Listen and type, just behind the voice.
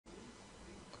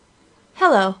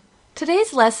Hello.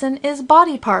 Today's lesson is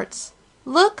body parts.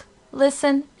 Look,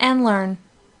 listen, and learn.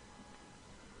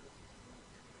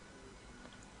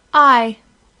 Eye,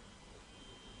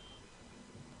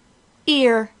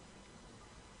 ear,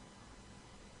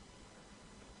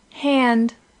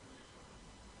 hand,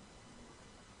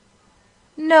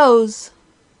 nose,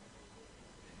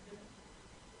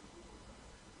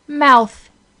 mouth,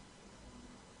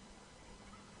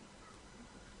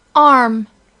 arm,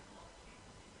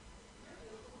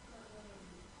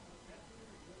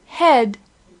 head,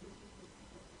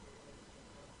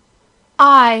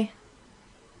 eye,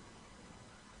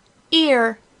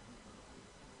 ear,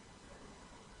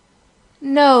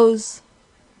 nose,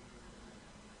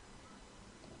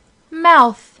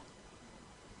 mouth,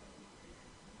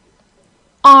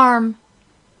 arm,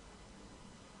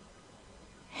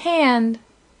 hand,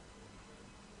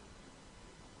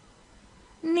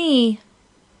 knee,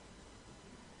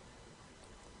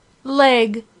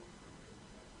 leg,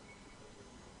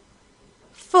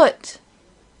 foot,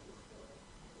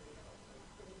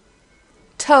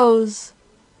 toes.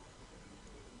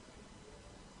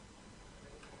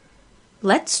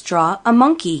 Let's draw a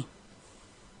monkey.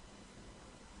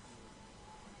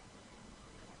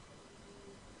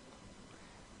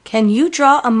 Can you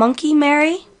draw a monkey,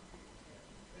 Mary?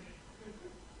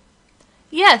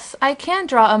 Yes, I can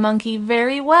draw a monkey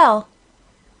very well.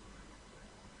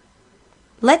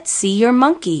 Let's see your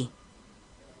monkey.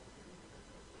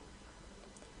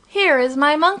 Here is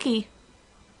my monkey.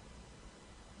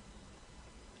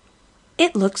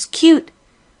 It looks cute.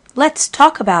 Let's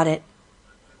talk about it.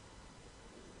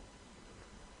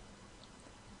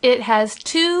 It has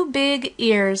 2 big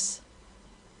ears.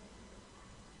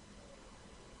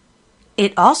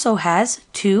 It also has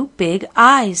 2 big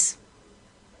eyes.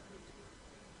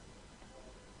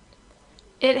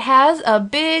 It has a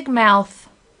big mouth.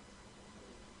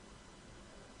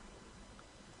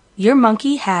 Your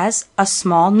monkey has a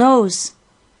small nose.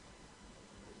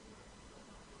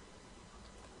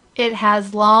 It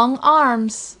has long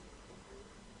arms.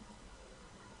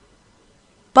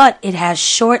 But it has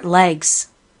short legs.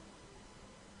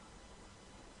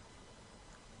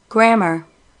 Grammar.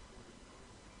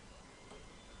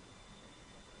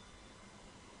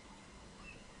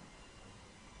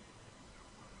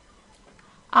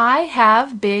 I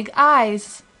have big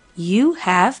eyes. You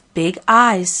have big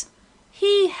eyes.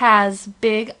 He has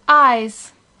big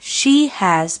eyes. She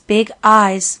has big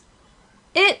eyes.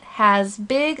 It has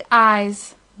big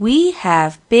eyes. We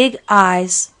have big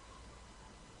eyes.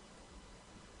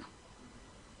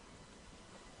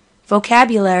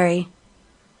 Vocabulary.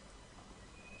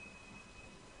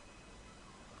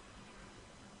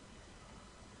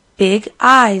 Big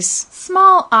eyes.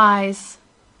 Small eyes.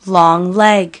 Long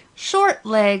leg. Short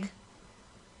leg.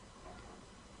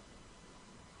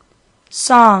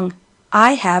 Song.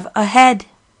 I have a head.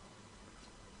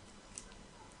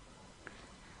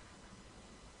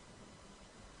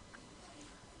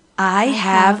 I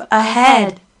have a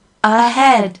head. A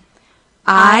head.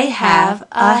 I have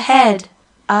a head.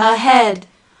 A head.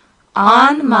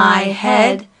 On my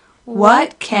head,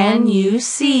 what can you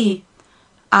see?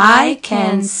 I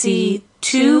can see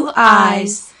 2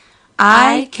 eyes.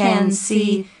 I can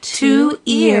see 2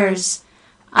 ears.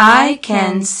 I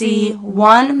can see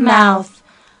 1 mouth.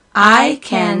 I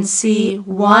can see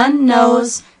 1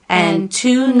 nose and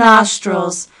 2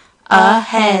 nostrils. A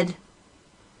head.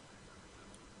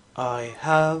 I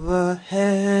have a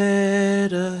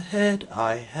head,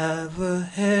 I have a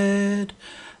head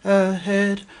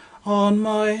on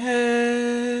my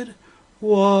head.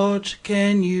 What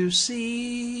can you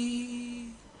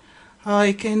see?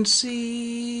 I can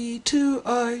see 2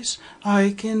 eyes,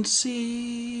 I can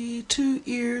see 2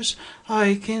 ears,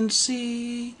 I can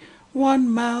see 1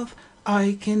 mouth,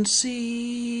 I can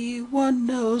see 1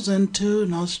 nose and 2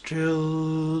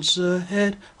 nostrils. A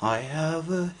head, I have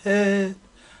a head.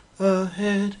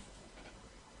 Ahead.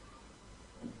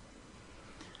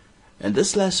 And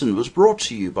this lesson was brought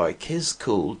to you by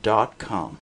KizCool.com.